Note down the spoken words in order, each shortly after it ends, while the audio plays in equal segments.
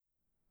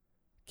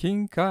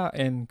킹카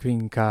and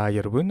퀸카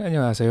여러분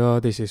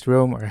안녕하세요. This is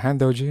Rome or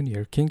Handojin,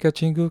 your Kinka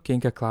Chingu,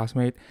 Kinka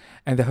classmate,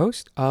 and the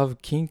host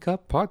of Kinka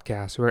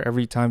Podcast, where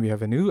every time we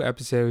have a new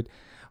episode,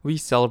 we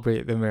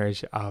celebrate the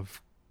marriage of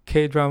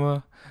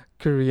K-drama,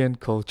 Korean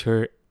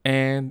culture,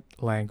 and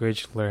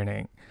language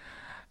learning.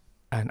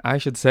 And I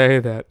should say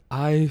that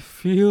I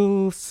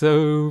feel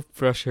so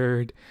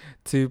pressured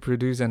to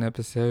produce an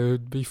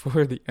episode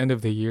before the end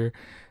of the year.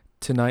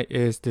 Tonight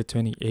is the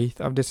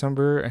 28th of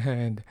December,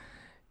 and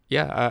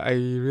yeah, I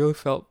really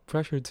felt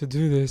pressured to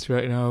do this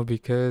right now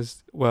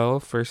because, well,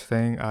 first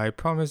thing, I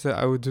promised that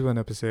I would do an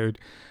episode,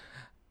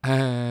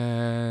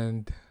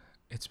 and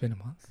it's been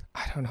a month.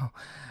 I don't know.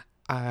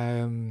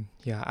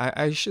 Yeah,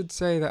 I should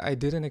say that I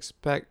didn't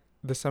expect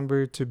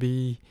December to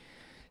be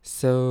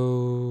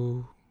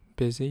so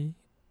busy.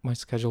 My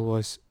schedule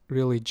was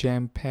really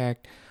jam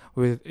packed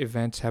with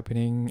events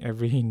happening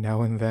every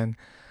now and then.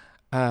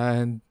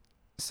 And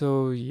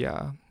so,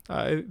 yeah,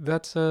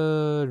 that's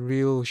a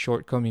real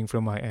shortcoming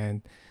from my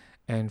end.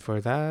 And for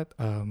that,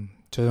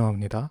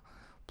 죄송합니다.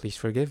 Please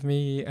forgive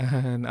me,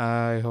 and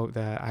I hope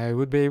that I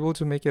would be able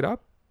to make it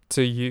up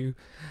to you.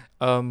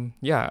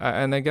 Yeah,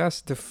 and I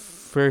guess the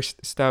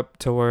first step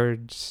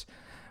towards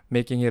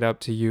making it up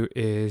to you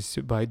is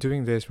by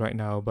doing this right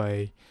now,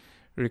 by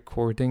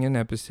recording an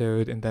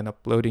episode and then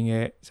uploading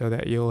it so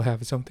that you'll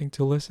have something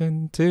to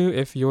listen to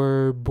if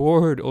you're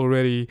bored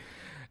already.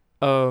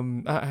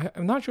 I'm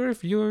not sure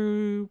if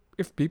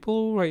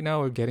people right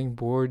now are getting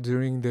bored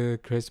during the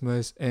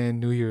Christmas and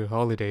New Year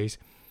holidays,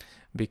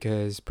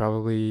 because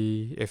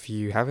probably if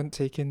you haven't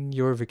taken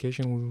your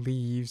vacation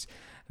leaves,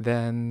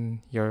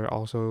 then you're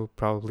also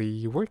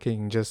probably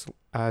working just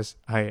as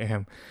I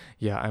am.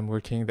 Yeah, I'm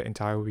working the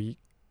entire week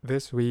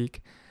this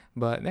week,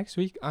 but next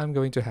week I'm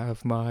going to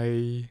have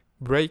my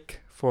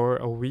break for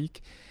a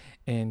week,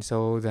 and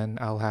so then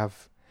I'll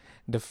have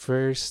the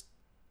first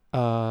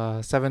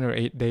 7 or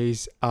 8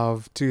 days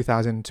of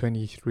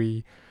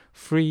 2023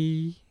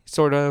 free,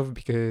 sort of,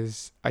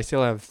 because I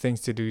still have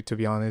things to do, to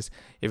be honest,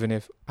 even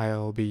if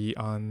I'll be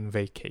on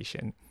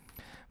vacation.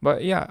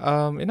 But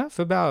yeah, enough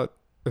about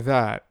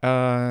that.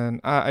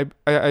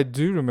 I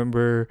do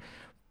remember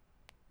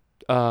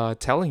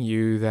telling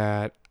you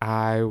that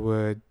I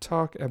would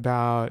talk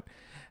about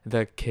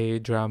the K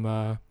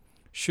drama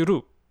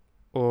Shuru,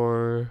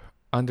 or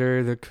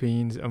Under the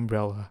Queen's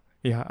Umbrella.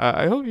 Yeah,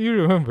 I hope you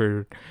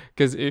remember.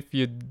 Because if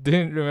you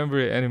didn't remember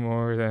it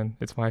anymore, then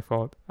it's my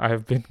fault. I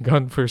have been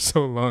gone for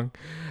so long.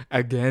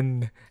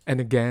 Again and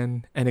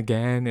again and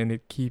again, and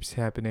it keeps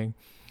happening.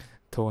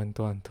 Toan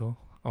toan to.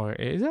 Or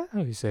is that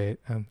how you say it?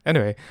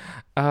 Anyway,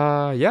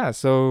 yeah,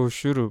 so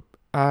Shurup.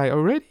 I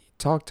already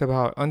talked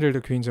about Under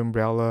the Queen's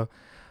Umbrella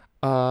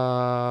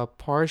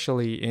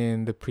partially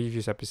in the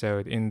previous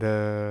episode, in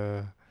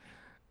the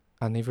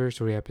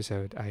anniversary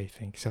episode, I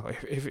think. So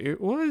if it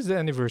was the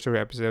anniversary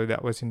episode,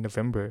 that was in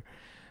November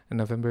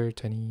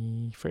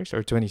 21st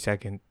or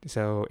 22nd.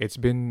 So it's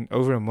been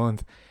over a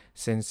month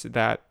since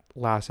that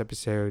last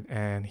episode,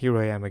 and here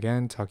I am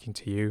again talking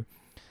to you.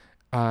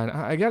 And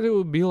I guess it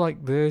will be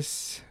like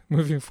this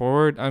moving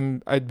forward.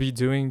 I'd be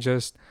doing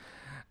just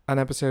an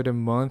episode a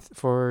month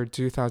for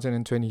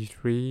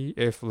 2023.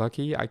 If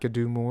lucky, I could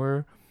do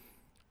more.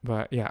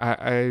 But yeah,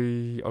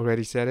 I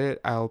already said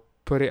it. I'll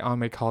put it on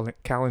my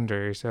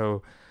calendar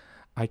so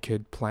I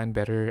could plan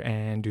better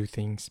and do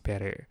things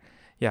better.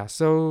 Yeah,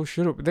 so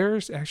Shurup,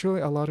 there's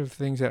actually a lot of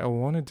things that I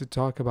wanted to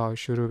talk about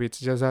Shurup. It's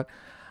just that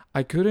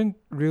I couldn't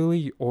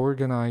really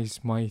organize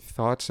my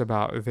thoughts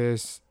about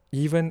this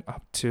even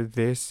up to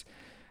this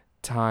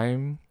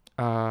time.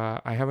 I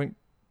haven't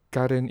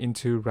gotten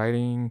into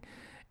writing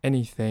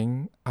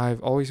anything.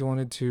 I've always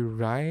wanted to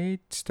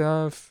write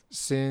stuff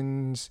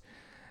since,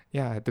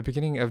 yeah, at the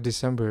beginning of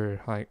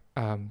December, like,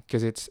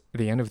 because it's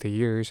the end of the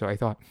year, so I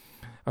thought,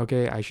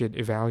 okay, I should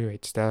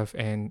evaluate stuff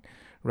and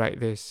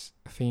write these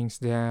things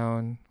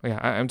down. Yeah,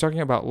 I'm talking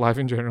about life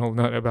in general,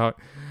 not about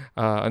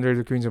Under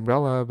the Queen's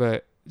Umbrella,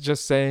 but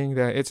just saying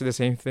that it's the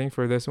same thing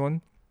for this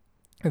one.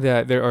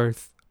 That there are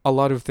a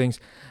lot of things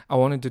I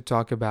wanted to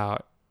talk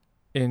about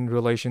in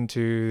relation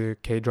to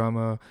K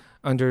drama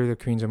Under the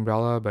Queen's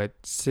Umbrella, but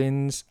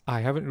since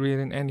I haven't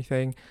written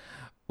anything,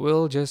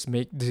 we'll just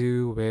make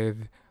do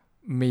with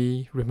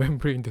me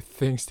remembering the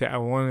things that I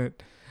want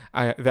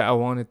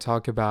to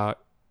talk about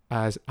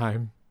as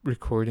I'm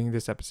recording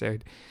this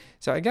episode.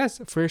 So I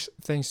guess first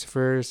things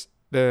first,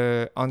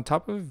 the on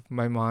top of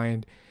my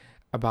mind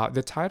about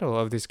the title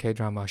of this K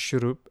drama,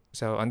 Shurup.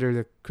 So Under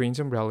the Queen's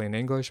Umbrella in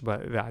English,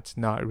 but that's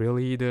not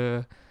really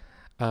the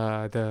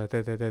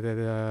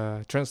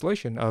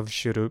translation of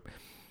Shurup.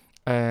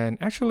 And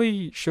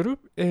actually, Shurup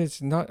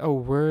is not a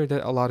word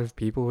that a lot of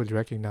people would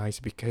recognize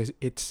because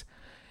it's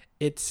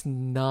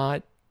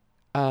not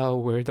a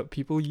word that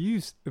people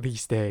use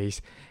these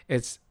days.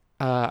 It's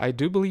I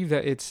do believe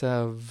that it's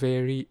a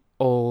very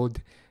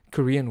old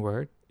Korean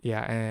word.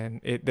 Yeah, and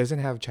it doesn't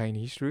have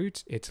Chinese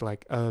roots. It's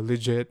like a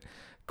legit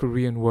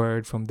Korean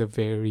word from the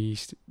very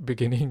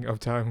beginning of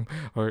time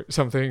or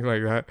something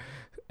like that.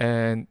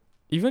 And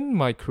even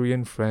my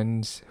Korean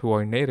friends who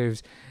are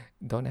natives,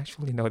 don't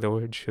actually know the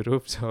word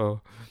shurup,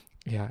 so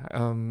yeah,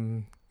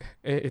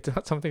 it's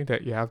not something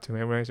that you have to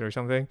memorize or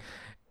something.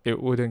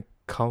 It wouldn't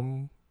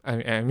come.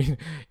 I mean,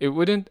 it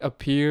wouldn't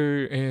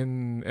appear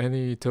in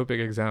any topic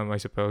exam, I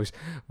suppose.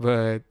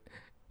 But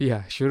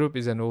yeah, shurup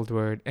is an old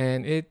word,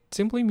 and it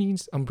simply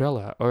means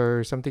umbrella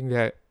or something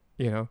that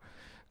you know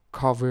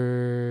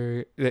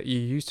cover that you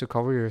use to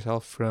cover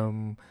yourself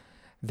from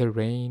the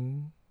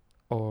rain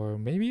or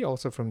maybe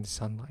also from the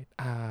sunlight.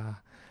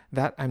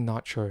 That I'm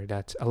not sure.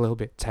 That's a little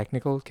bit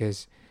technical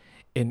because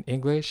in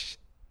English,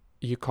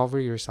 you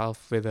cover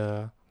yourself with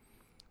a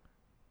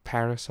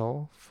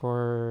parasol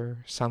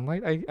for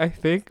sunlight. I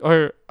think,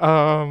 or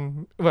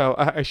well,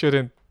 I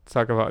shouldn't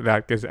talk about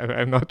that because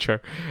I'm not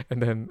sure.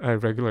 And then a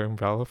regular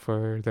umbrella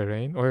for the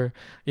rain, or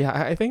yeah,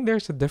 I think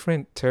there's a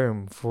different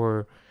term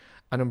for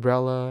an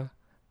umbrella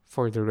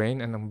for the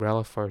rain and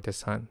umbrella for the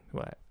sun.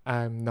 But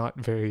I'm not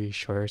very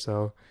sure.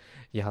 So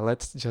yeah,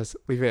 let's just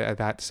leave it at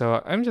that.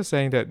 So I'm just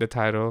saying that the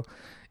title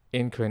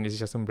in Korean is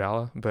just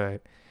umbrella,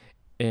 but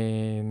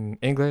in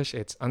English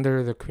it's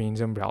under the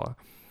Queen's umbrella.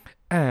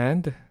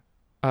 And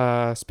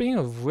speaking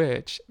of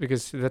which,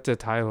 because that's the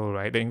title,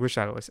 right? The English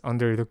title is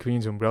under the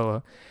Queen's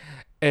umbrella.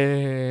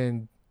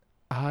 And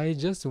I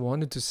just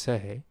wanted to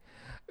say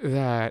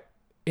that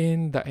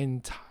in the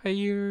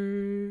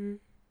entire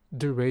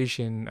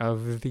duration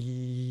of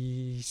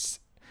the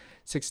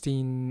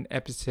 16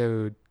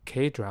 episode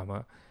K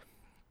drama,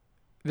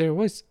 there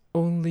was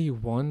only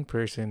one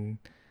person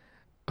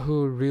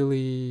who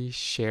really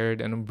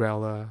shared an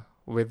umbrella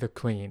with the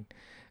queen.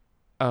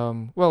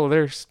 Well,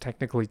 there's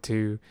technically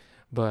two,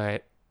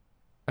 but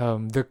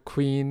the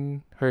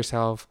queen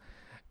herself,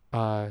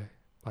 uh,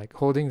 like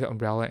holding the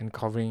umbrella and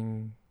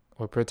covering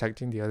or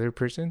protecting the other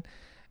person,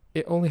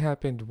 it only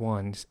happened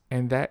once,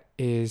 and that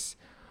is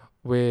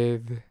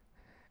with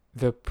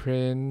the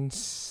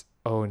prince.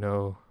 Oh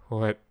no,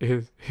 what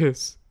is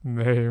his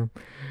name?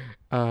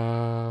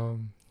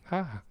 Um,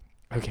 ah,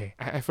 okay,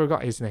 I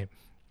forgot his name.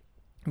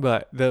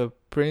 But the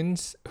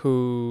prince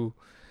who,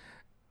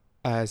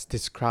 as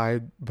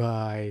described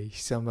by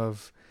some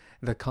of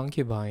the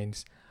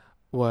concubines,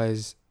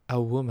 was a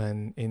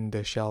woman in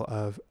the shell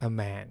of a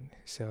man.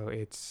 So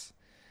it's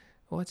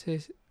what's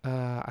his?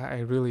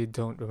 I really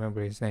don't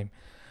remember his name.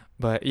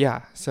 But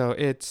yeah, so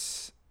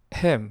it's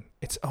him.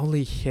 It's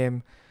only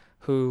him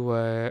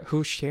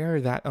who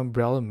shared that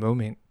umbrella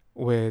moment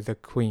with the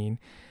queen,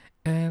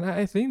 and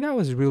I think that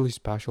was really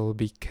special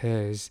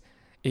because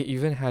it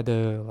even had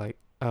a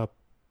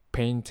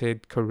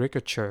painted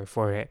caricature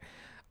for it.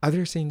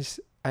 Other scenes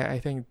I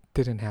think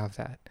didn't have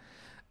that.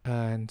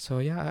 And so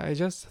yeah, I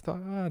just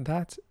thought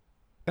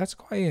that's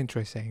quite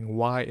interesting.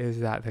 Why is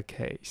that the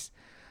case?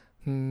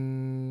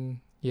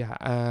 Yeah,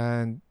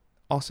 and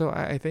also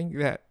I think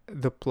that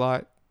the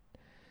plot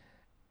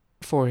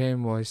for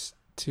him was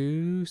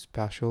too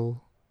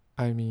special.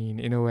 I mean,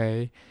 in a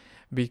way,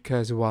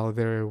 because while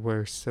there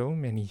were so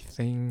many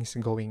things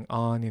going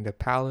on in the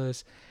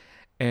palace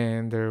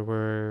and there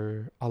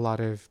were a lot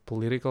of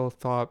political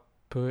thought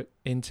put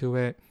into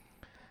it,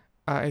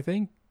 I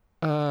think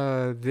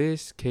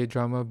this K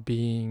drama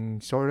being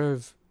sort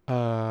of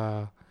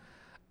a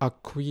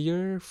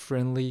queer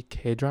friendly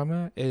K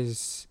drama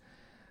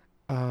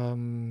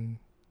um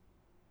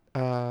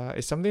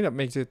is something that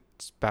makes it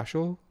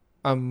special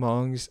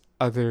amongst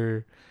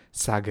other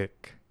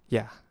sageuk.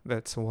 Yeah,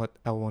 that's what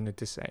I wanted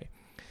to say.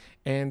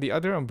 And the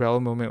other umbrella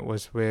moment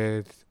was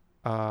with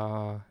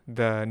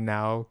the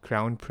now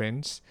crown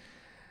prince.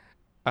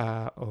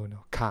 Oh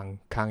no, Kang.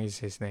 Kang is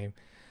his name.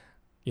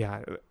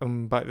 Yeah,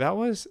 but that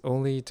was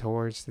only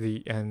towards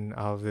the end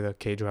of the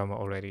K drama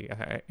already.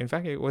 In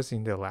fact, it was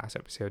in the last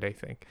episode, I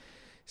think.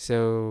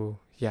 So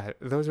yeah,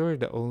 those were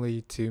the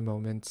only two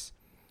moments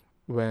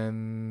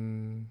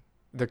when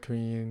the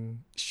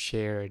queen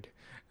shared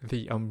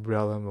the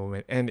umbrella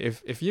moment. And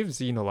if you've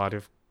seen a lot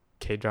of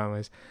K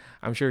dramas,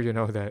 I'm sure you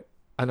know that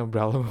an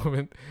umbrella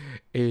moment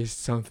is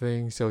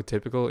something so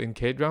typical in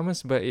K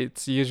dramas, but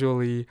it's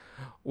usually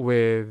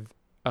with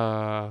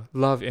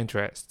love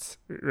interests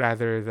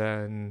rather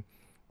than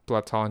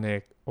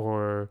platonic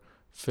or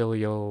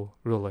filial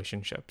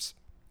relationships.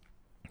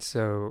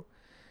 So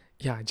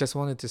yeah, I just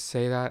wanted to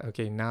say that.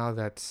 Okay, now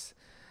that's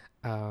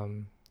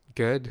um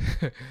good.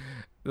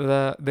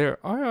 There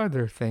are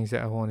other things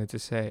that I wanted to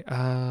say.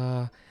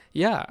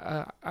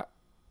 Yeah,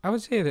 I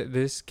would say that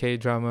this K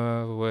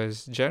drama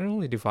was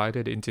generally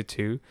divided into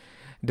two.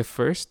 The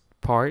first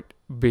part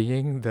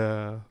being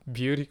the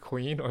beauty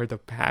queen or the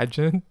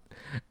pageant.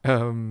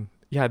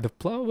 Yeah, the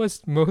plot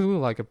was mostly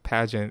like a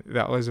pageant.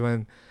 That was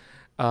when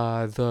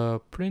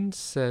the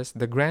princess,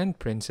 the grand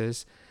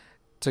princess,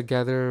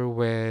 together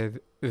with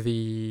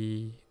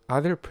the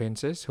other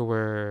princes who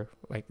were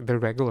like the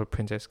regular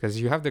princess, because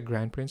you have the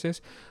grand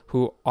princess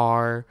who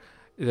are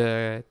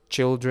the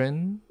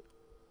children,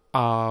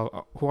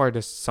 who are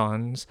the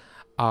sons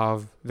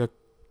of the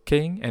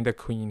king and the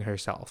queen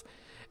herself,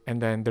 and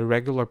then the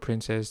regular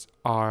princes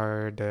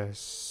are the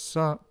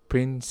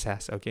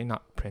princess. Okay,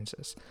 not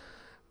princess,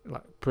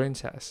 like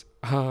princess.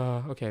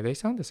 Okay, they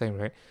sound the same,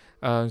 right?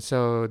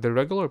 So the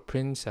regular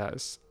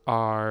princess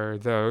are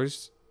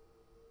those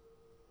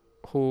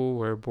who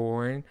were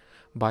born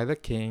by the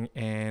king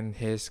and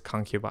his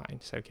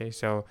concubines. Okay,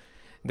 so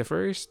the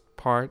first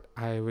part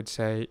I would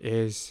say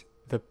is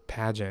the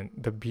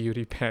pageant, the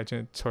beauty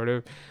pageant, sort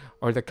of,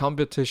 or the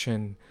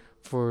competition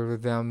for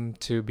them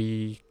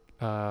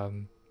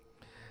um,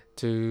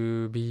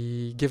 to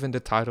be given the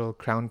title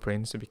crown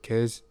prince,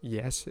 because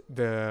yes,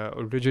 the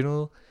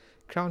original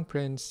crown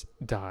prince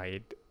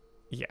died.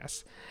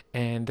 Yes,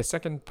 and the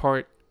second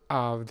part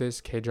of this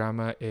K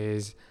drama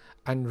is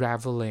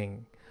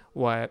unraveling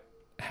what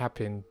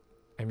happened.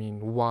 I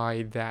mean,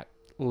 why that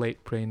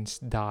late prince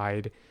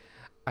died,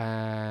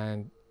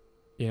 and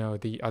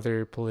the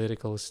other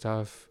political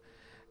stuff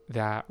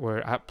that were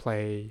at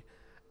play.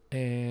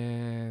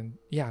 And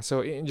yeah,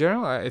 so in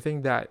general, I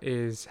think that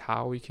is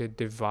how we could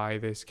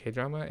divide this K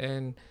drama.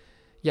 And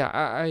yeah,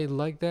 I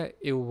like that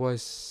it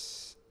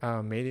was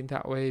made in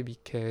that way,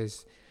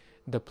 because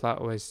the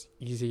plot was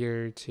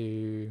easier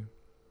to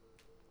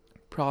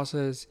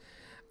process,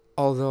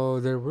 although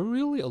there were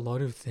really a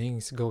lot of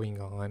things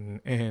going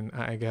on. And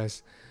I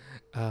guess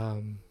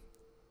um,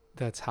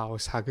 that's how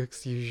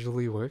sagas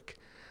usually work.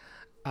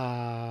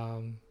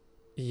 Um,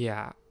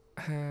 yeah.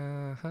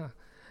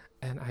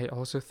 And I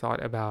also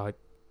thought about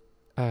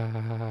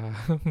uh,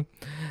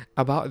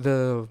 about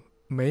the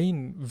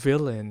main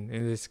villain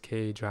in this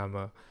K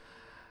drama.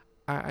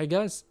 I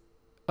guess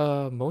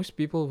most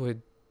people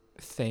would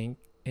think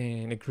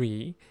and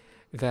agree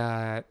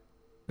that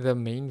the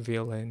main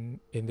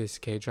villain in this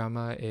K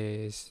drama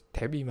is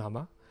Tebi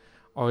Mama,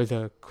 or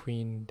the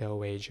Queen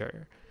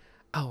Dowager.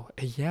 Oh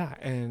yeah,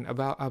 and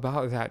about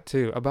that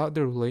too, about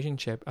the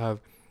relationship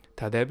of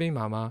Tadebi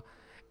Mama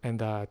and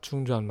the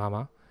Chungjeon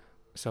Mama.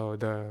 So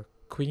the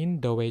Queen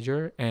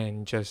Dowager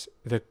and just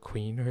the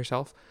Queen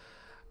herself.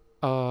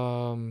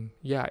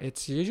 Yeah,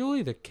 it's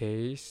usually the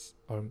case,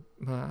 or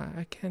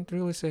I can't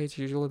really say it's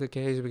usually the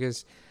case,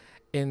 because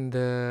in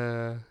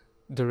the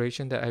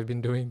duration that I've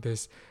been doing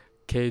this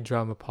K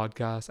drama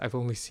podcast, I've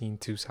only seen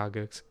two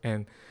sagas,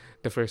 and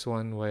the first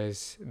one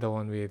was the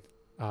one with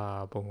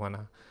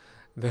Bongwana,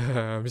 the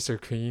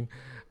Mr. Queen,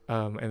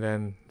 and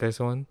then this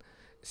one.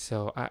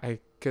 So I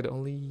could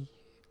only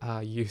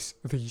use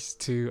these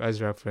two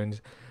as reference,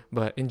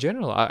 but in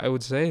general, I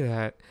would say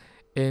that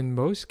in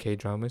most K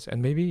dramas,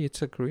 and maybe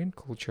it's a Korean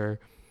culture,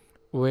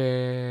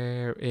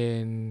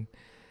 wherein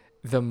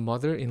the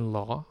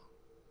mother-in-law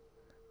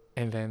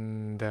and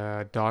then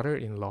the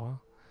daughter-in-law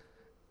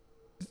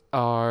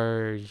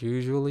are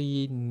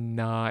usually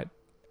not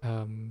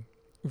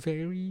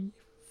very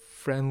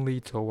friendly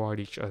toward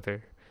each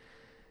other.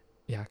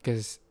 Yeah,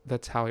 because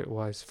that's how it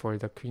was for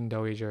the Queen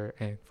Dowager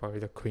and for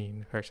the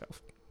Queen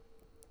herself.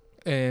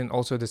 And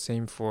also the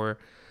same for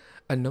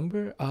a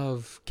number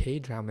of K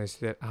dramas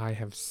that I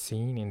have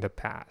seen in the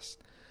past.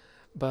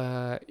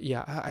 But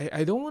yeah,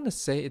 I don't want to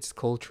say it's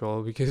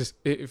cultural, because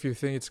if you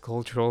think it's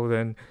cultural,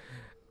 then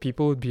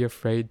people would be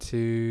afraid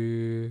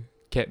to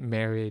get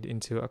married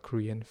into a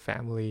Korean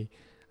family.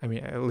 I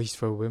mean, at least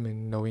for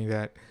women, knowing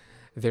that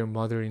their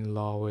mother in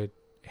law would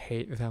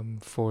hate them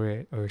for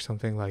it or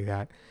something like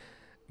that.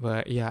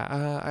 But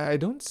yeah, I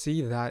don't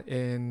see that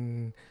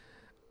in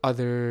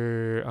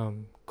other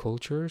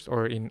cultures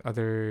or in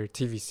other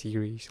TV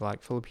series,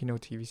 like Filipino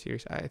TV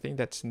series. I think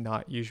that's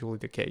not usually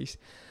the case.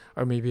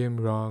 Or maybe I'm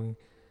wrong.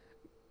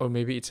 Or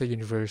maybe it's a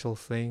universal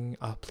thing.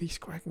 Please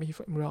correct me if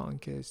I'm wrong,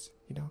 because,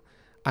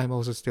 I'm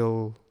also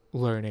still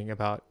learning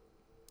about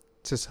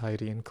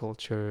society and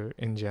culture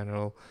in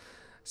general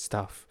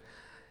stuff.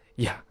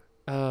 Yeah.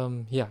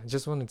 Yeah,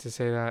 just wanted to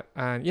say that.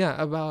 And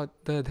yeah,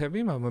 about the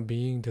Heavy Mama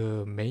being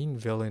the main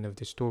villain of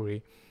the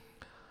story.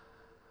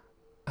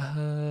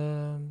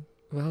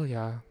 Well,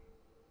 yeah.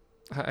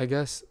 I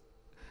guess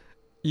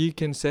you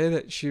can say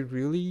that she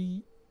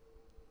really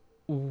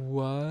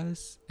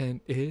was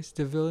and is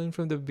the villain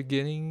from the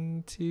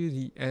beginning to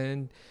the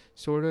end,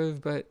 sort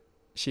of, but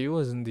she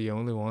wasn't the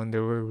only one.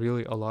 There were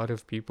really a lot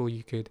of people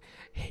you could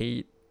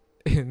hate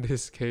in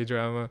this K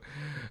drama.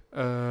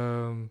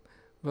 Um,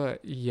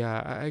 but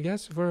yeah, I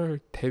guess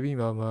for Tebi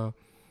Mama,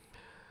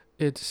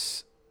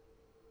 it's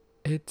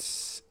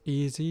it's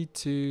easy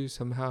to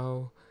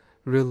somehow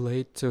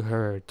relate to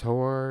her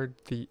toward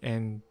the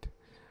end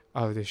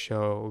of the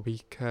show,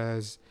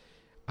 because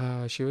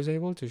she was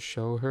able to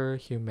show her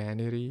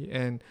humanity.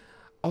 And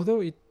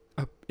although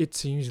it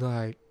seems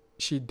like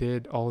she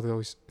did all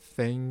those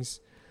things,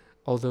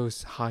 all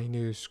those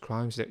heinous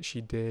crimes that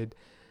she did,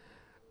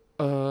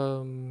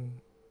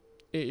 um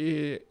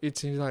it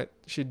seems like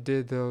she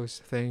did those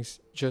things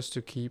just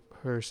to keep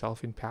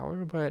herself in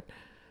power. But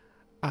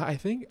I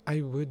think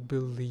I would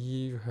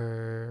believe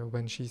her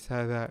when she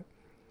said that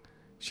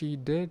she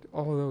did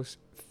all those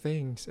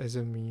things as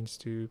a means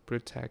to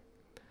protect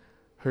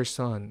her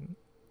son,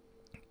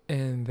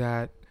 and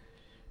that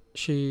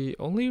she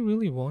only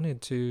really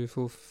wanted to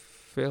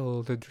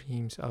fulfill the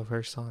dreams of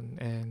her son.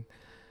 And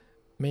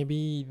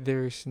maybe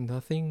there's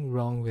nothing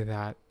wrong with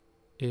that.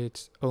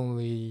 It's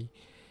only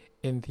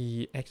in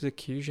the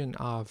execution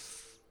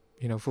of,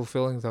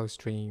 fulfilling those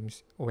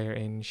dreams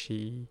wherein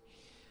she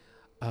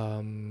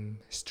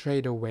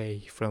strayed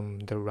away from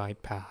the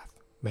right path,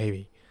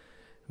 maybe.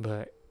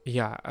 But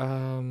yeah,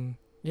 and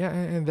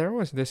there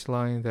was this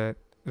line that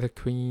the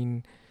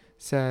queen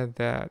said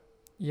that,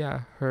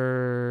 yeah,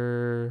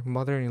 her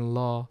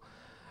mother-in-law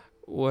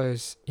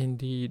was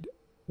indeed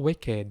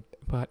wicked,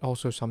 but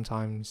also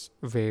sometimes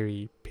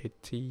very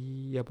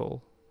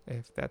pitiable,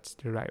 if that's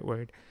the right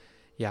word.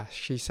 Yeah,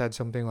 she said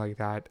something like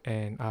that,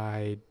 and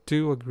I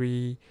do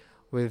agree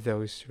with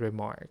those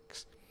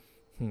remarks.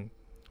 Hmm.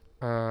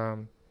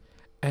 Um,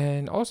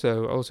 and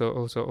also,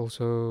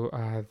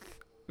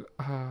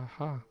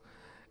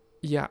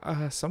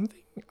 yeah,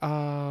 something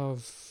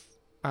of,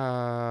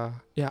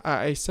 yeah,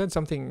 I said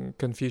something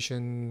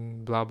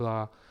confusion, blah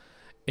blah,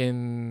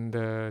 in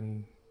the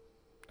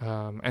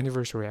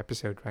anniversary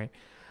episode, right?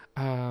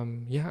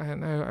 Yeah,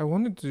 and I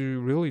wanted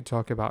to really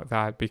talk about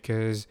that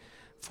because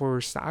for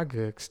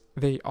Sagex,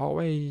 they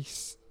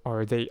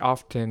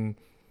often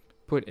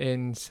put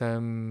in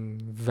some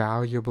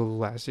valuable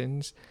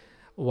lessons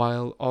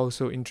while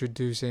also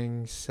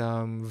introducing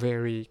some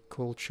very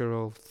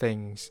cultural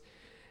things,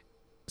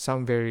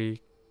 some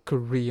very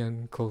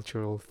Korean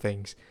cultural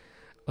things.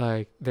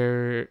 Like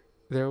there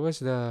was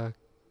the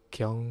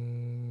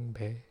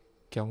Gyeongbae,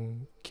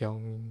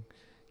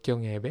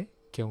 Gyeongebe,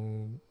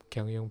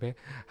 Gyeongyongbae.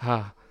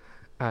 Ha,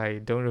 I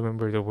don't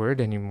remember the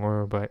word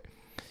anymore, but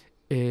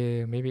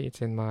maybe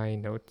it's in my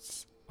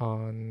notes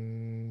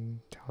on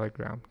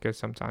Telegram because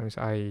sometimes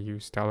I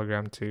use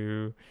Telegram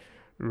to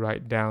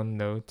write down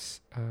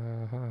notes.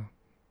 Kyung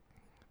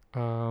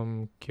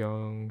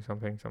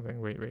something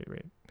something. Wait.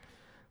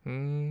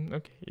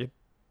 Okay. It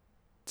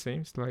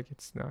seems like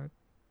it's not.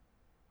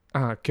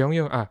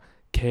 Kyungyong.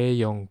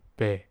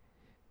 Kaeyongbae.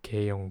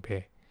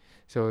 Kaeyongbae.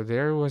 So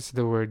there was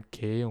the word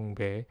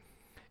Kaeyongbae,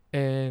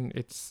 and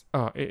it's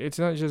not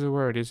just a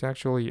word. It's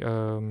actually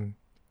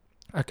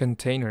a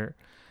container,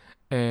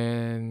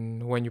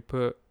 and when you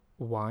put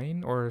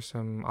wine or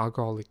some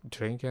alcoholic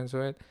drink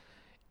into it,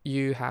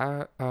 you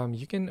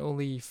can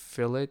only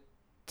fill it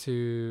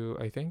to,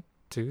 I think,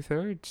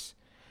 2/3,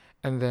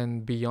 and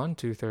then beyond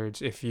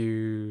 2/3, if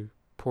you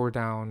pour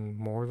down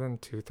more than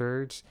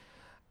 2/3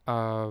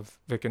 of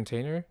the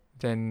container,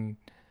 then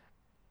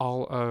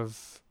all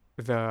of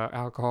the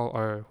alcohol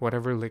or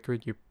whatever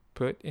liquid you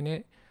put in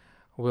it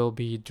will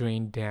be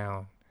drained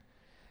down.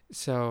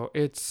 So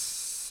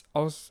it's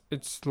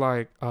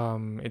like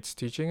it's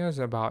teaching us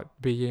about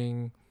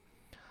being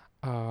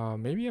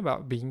maybe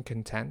about being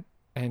content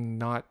and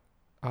not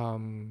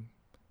um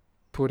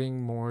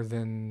putting more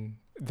than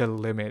the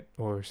limit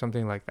or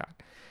something like that.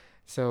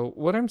 So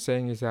what I'm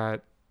saying is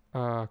that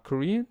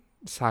Korean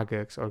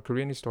sagas or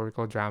Korean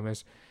historical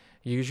dramas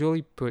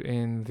usually put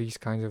in these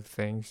kinds of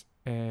things,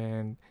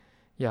 and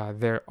yeah,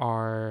 there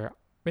are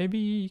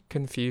maybe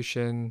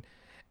confusion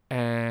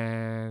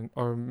and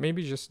or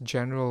maybe just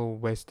general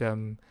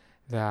wisdom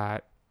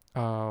that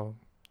uh,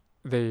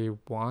 they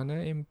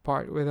wanna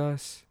impart with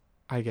us,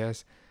 I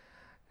guess.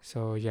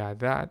 So yeah,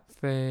 that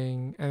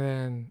thing, and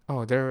then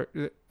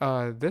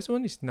this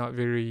one is not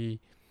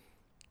very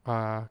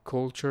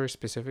culture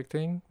specific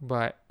thing,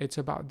 but it's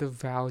about the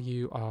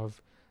value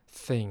of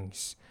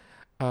things.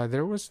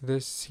 There was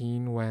this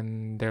scene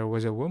when there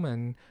was a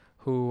woman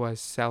who was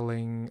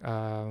selling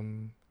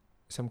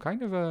some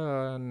kind of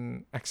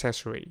an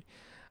accessory.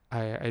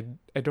 I, I,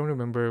 I don't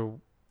remember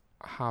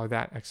how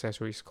that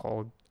accessory is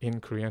called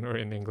in Korean or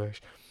in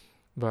English,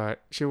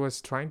 but she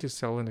was trying to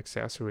sell an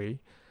accessory,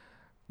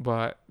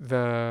 but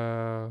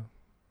the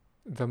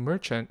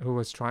merchant who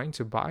was trying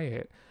to buy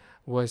it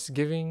was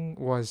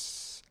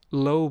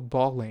low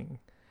balling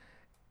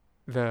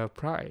the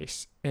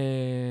price,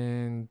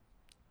 and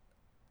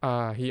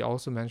he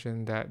also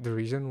mentioned that the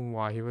reason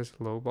why he was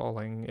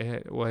lowballing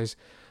it was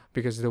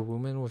because the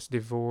woman was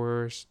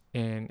divorced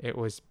and it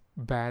was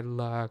bad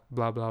luck,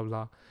 blah blah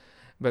blah.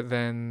 But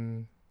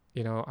then,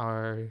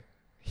 our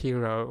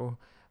hero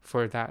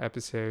for that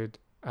episode,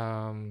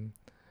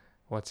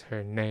 what's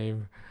her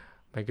name?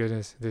 My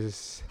goodness, this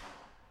is.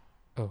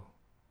 Oh,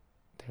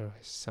 there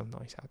was some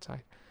noise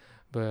outside.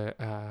 But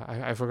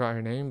I forgot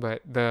her name.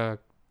 But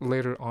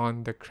later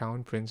on, the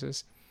crown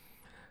princess,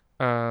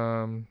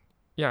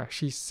 yeah,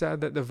 she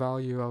said that the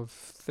value of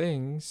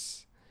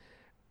things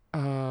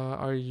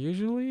are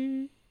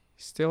usually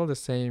still the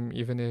same,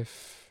 even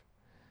if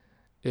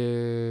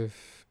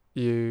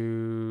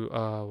you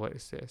what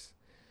is this?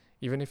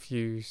 Even if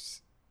you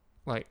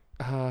like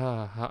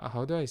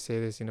how do I say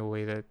this in a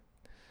way that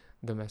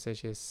the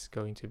message is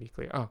going to be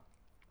clear?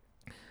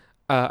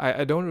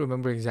 I don't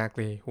remember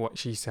exactly what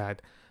she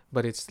said,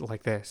 but it's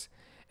like this: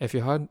 if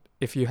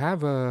you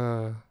have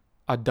a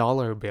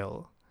dollar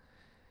bill,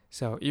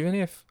 so even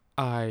if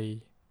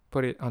I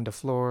put it on the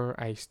floor,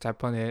 I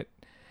step on it,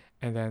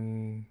 and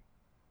then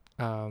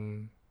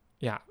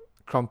yeah,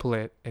 crumple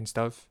it and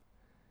stuff.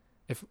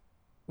 If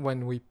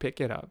when we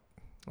pick it up,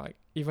 like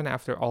even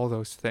after all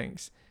those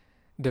things,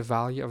 the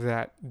value of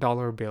that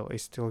dollar bill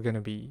is still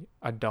gonna be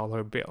a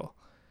dollar bill.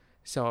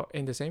 So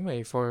in the same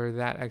way, for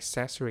that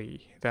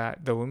accessory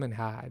that the woman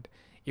had,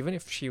 even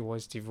if she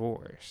was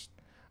divorced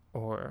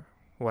or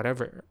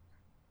whatever,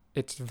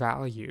 its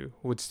value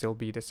would still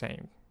be the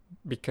same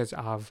because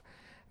of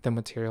the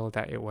material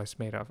that it was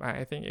made of.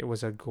 I think it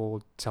was a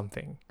gold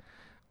something,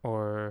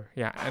 or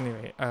yeah,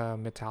 anyway, a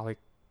metallic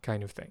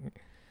kind of thing.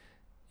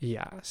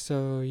 Yeah.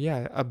 So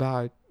yeah,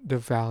 about the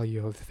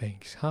value of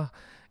things, huh?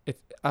 It.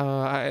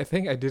 I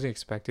think I didn't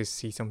expect to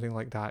see something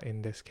like that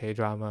in this K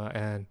drama,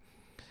 and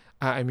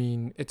I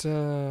mean, it's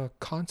a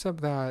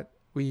concept that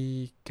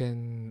we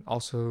can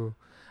also.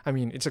 I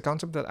mean, it's a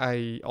concept that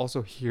I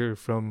also hear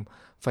from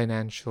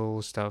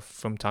financial stuff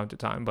from time to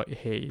time. But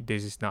hey,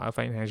 this is not a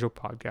financial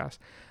podcast.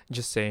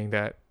 Just saying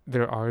that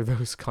there are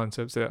those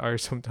concepts that are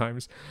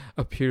sometimes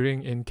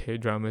appearing in K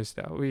dramas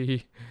that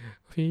we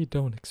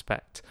don't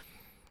expect.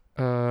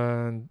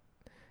 And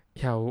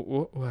yeah,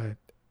 what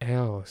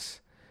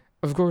else?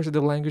 Of course, the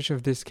language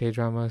of this K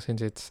drama,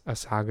 since it's a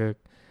saga,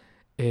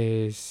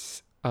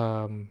 is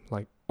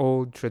like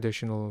old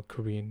traditional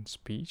Korean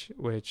speech,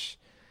 which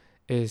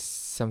is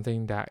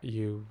something that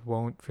you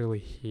won't really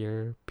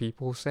hear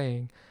people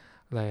saying.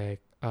 Like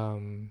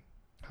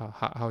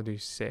how do you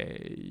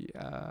say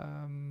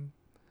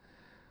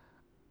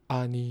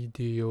ani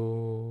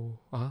deyo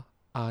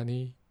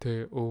ani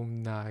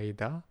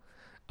deomnaida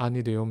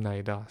ani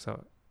deomnaida.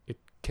 So it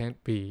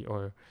can't be,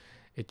 or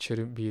it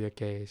shouldn't be the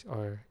case,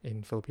 or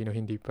in Filipino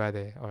hindi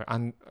pwede,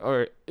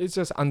 or it's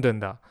just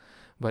andanda,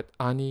 but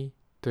ani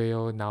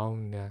deo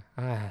naum na.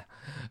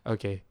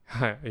 Okay.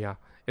 Yeah,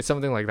 it's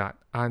something like that.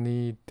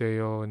 Ani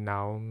deo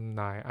naum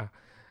na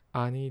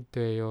ani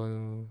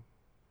deom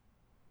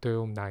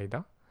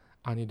naida,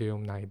 ani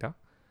deom naida.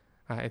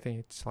 I think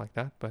it's like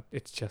that, but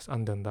it's just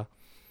andanda.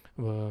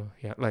 Well,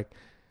 yeah, like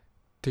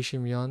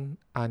tishimyon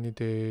ani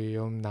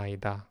deom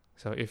naida.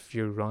 So if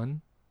you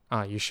run,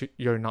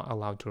 you're not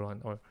allowed to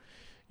run, or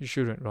you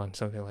shouldn't run,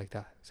 something like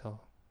that. So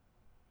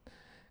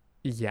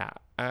yeah,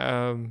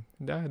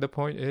 the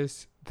point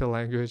is the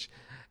language.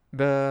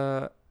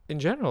 The In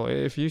general,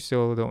 if you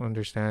still don't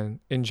understand,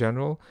 in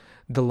general,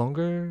 the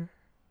longer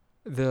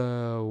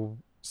the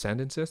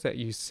sentences that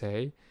you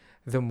say,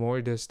 the more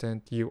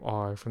distant you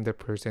are from the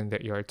person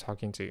that you are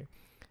talking to.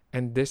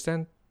 And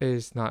distant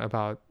is not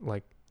about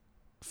like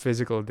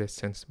physical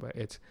distance, but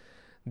it's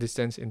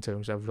distance in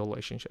terms of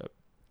relationship.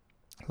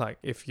 Like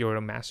if you're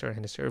a master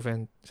and a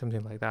servant,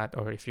 something like that,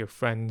 or if you're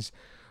friends,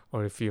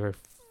 or if you're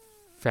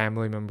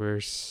family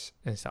members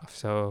and stuff.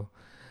 So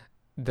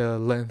the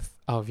length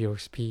of your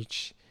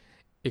speech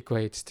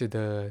equates to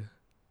the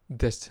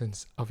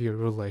distance of your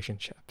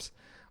relationships,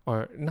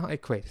 or not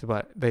equates,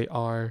 but they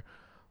are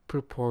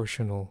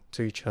proportional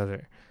to each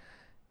other.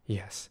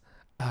 Yes.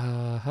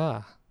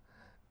 Uh-huh.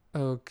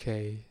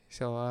 Okay.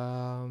 So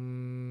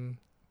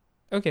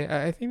okay,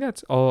 I think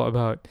that's all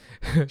about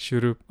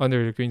Shurup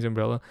under the Queen's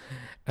umbrella.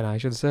 And I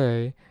should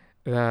say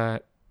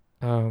that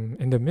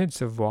in the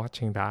midst of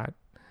watching that,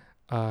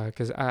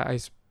 because I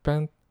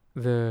spent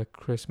the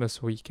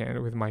Christmas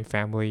weekend with my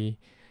family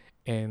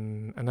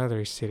in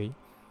another city.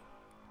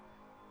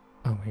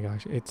 Oh my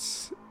gosh,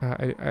 it's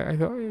I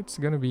thought it's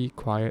gonna be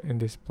quiet in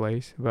this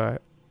place,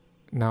 but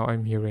now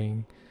I'm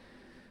hearing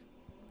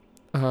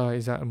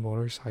is that a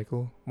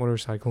motorcycle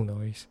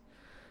noise?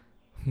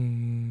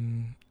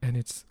 And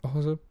it's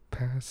also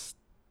past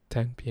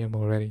 10 p.m.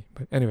 already.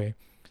 But anyway,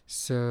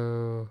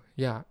 so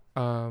yeah,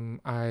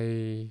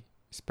 I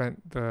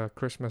spent the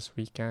Christmas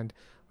weekend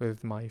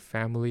with my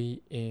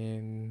family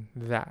in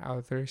that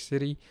other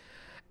city,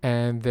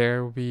 and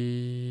there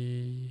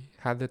we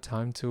had the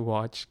time to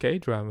watch K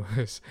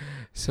dramas.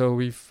 So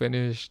we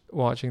finished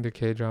watching the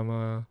K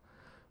drama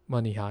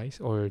Money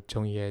Heist, or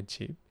정의의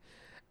집,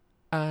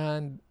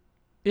 and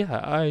yeah,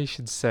 I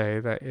should say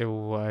that it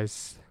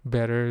was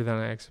better than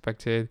I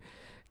expected.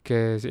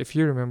 Because if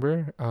you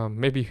remember,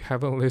 maybe you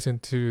haven't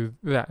listened to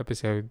that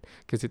episode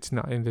because it's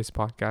not in this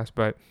podcast,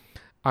 but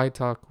I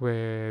talk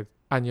with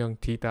Anyong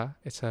Tita.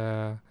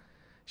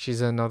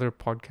 She's another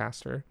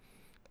podcaster,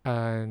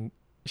 and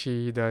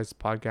she does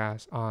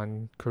podcasts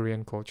on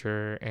Korean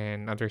culture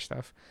and other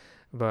stuff,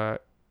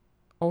 but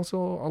also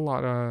a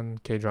lot on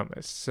K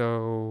dramas.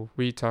 So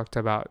we talked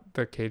about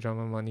the K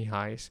drama Money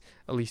Heist,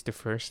 at least the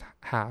first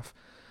half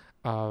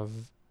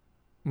of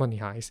Money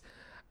Heist.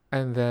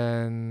 And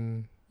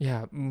then,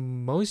 yeah,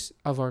 most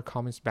of our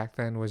comments back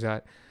then was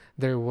that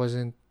there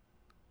wasn't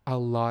a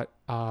lot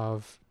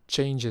of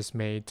changes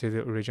made to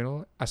the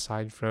original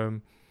aside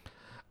from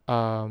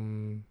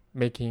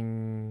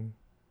making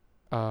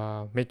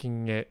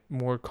it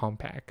more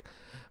compact.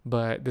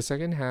 But the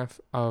second half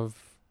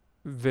of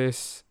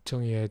this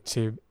Chungye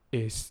Chib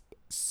is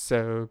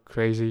so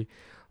crazy.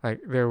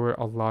 Like there were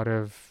a lot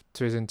of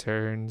twists and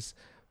turns.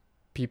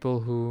 People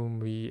whom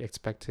we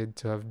expected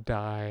to have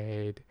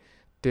died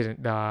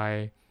didn't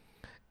die,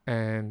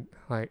 and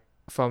like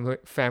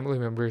family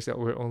members that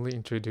were only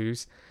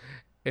introduced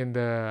in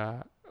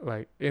the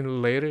like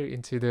in later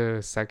into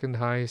the second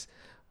heist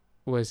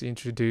was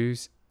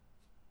introduced,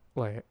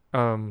 like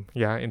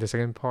yeah, in the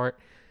second part.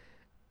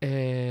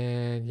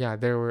 And yeah,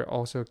 there were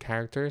also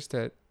characters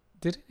that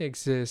didn't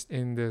exist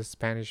in the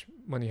Spanish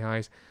Money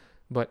Heist,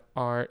 but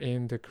are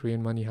in the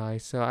Korean Money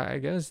Heist. So I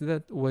guess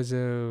that was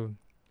a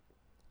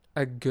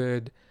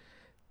good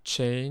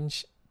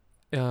change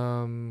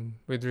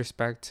with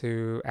respect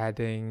to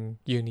adding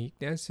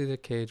uniqueness to the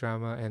K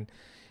drama and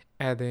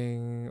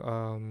adding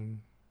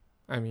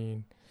I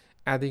mean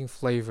adding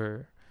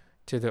flavor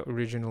to the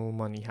original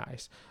Money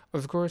Heist.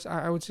 Of course,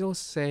 I would still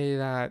say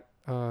that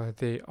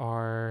they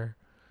are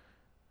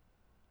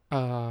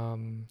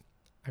um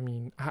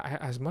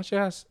as much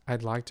as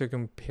I'd like to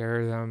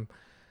compare them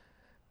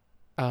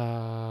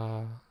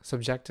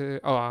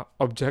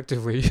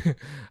objectively,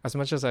 as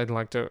much as I'd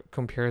like to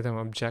compare them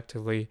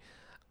objectively,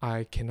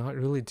 I cannot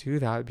really do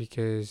that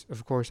because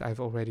of course I've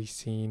already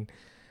seen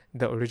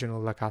the original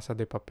La Casa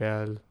de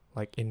Papel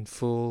like in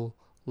full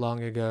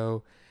long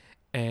ago,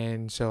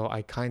 and so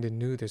I kind of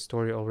knew the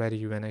story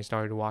already when I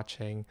started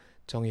watching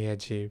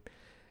Jonghyejip,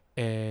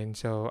 and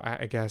so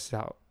I guess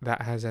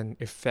that has an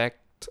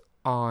effect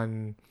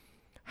on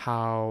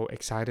how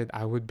excited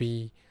I would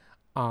be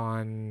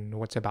on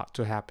what's about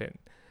to happen.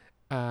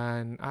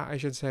 And I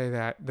should say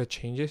that the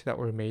changes that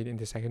were made in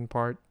the second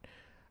part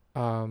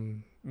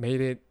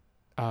made it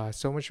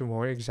so much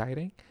more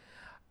exciting.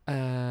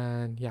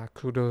 And yeah,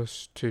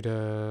 kudos to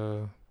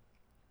the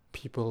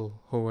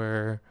people who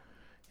were,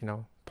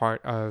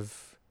 part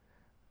of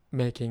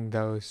making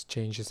those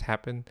changes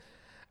happen.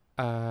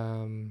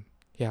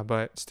 Yeah,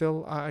 but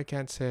still, I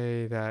can't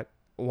say that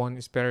one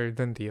is better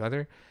than the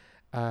other.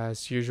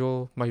 As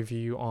usual, my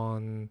view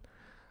on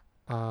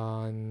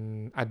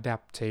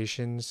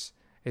adaptations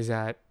is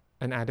that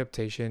an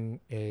adaptation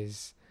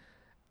is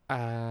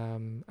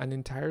an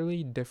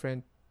entirely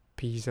different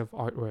piece of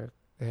artwork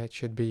that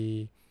should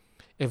be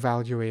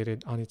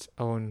evaluated on its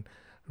own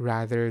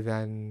rather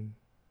than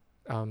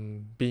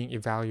being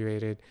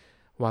evaluated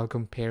while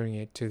comparing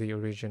it to the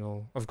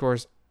original. Of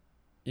course,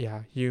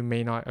 yeah, you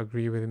may not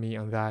agree with me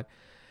on that,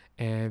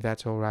 and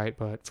that's all right.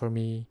 But for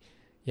me,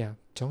 yeah,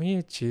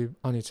 Jonghyejip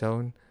on its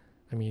own,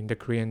 the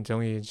Korean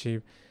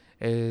Jonghyejip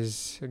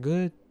is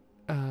good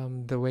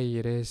the way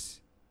it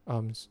is.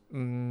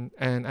 And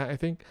I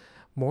think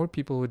more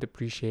people would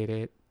appreciate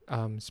it,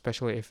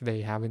 especially if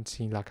they haven't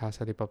seen La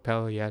Casa de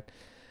Papel yet.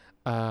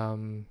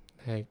 Um,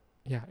 like,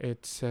 yeah,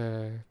 it's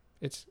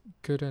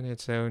good on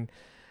its own.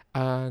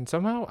 And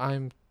somehow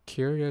I'm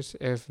curious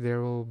if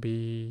there will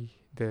be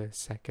the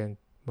second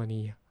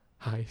Money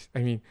Heist.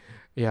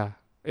 Yeah,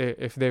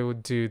 if they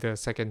would do the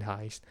second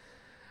heist,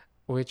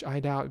 which I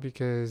doubt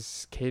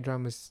because K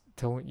dramas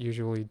don't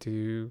usually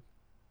do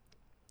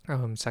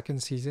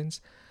second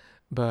seasons.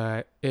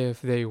 But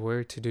if they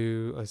were to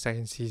do a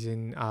second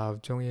season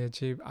of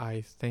Jonghyejip,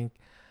 I think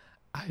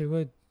I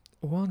would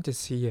want to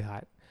see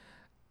that.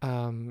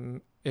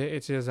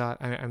 It's just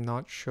that I'm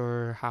not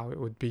sure how it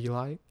would be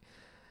like,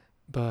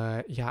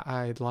 but yeah,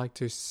 I'd like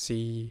to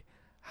see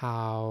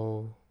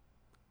how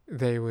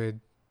they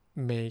would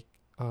make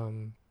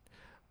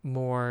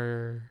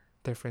more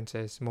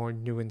differences, more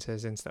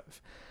nuances and stuff.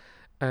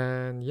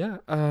 And yeah,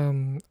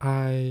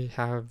 I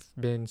have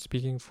been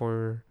speaking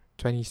for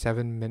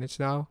 27 minutes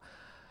now.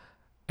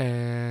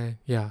 And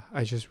yeah,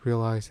 I just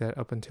realized that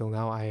up until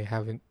now I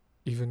haven't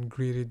even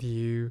greeted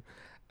you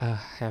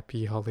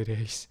happy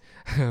holidays.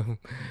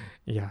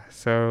 Yeah,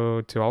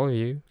 so to all of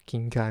you,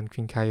 Kinkan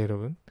Kinkai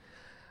여러분,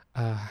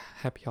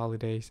 happy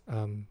holidays,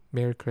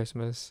 Merry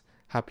Christmas,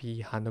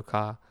 Happy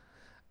Hanukkah,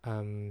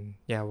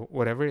 yeah,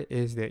 whatever it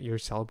is that you're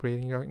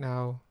celebrating right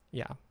now,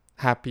 yeah,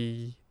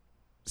 happy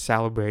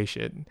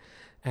celebration.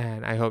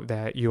 And I hope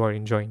that you are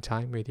enjoying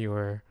time with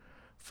your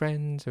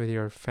friends, with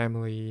your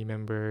family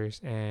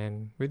members,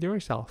 and with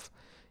yourself.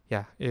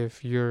 Yeah,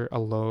 if you're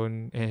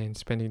alone and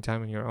spending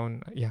time on your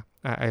own, yeah,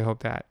 I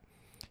hope that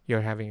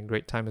you're having a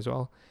great time as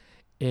well.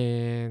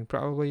 And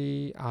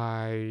probably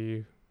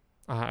I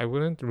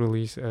wouldn't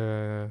release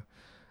a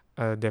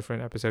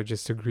different episode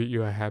just to greet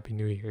you a happy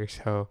new year.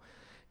 So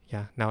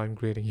yeah, now I'm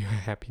greeting you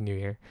a happy new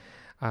year.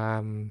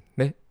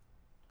 네,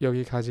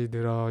 여기까지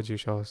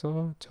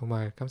들어주셔서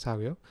정말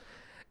감사하고요.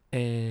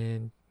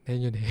 And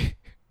내년에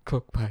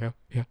꼭 봐요.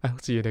 Yeah, I'll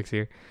see you next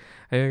year.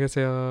 안녕히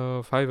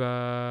계세요.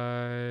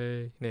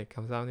 바이바이. 네,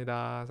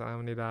 감사합니다.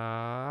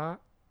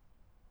 사랑합니다.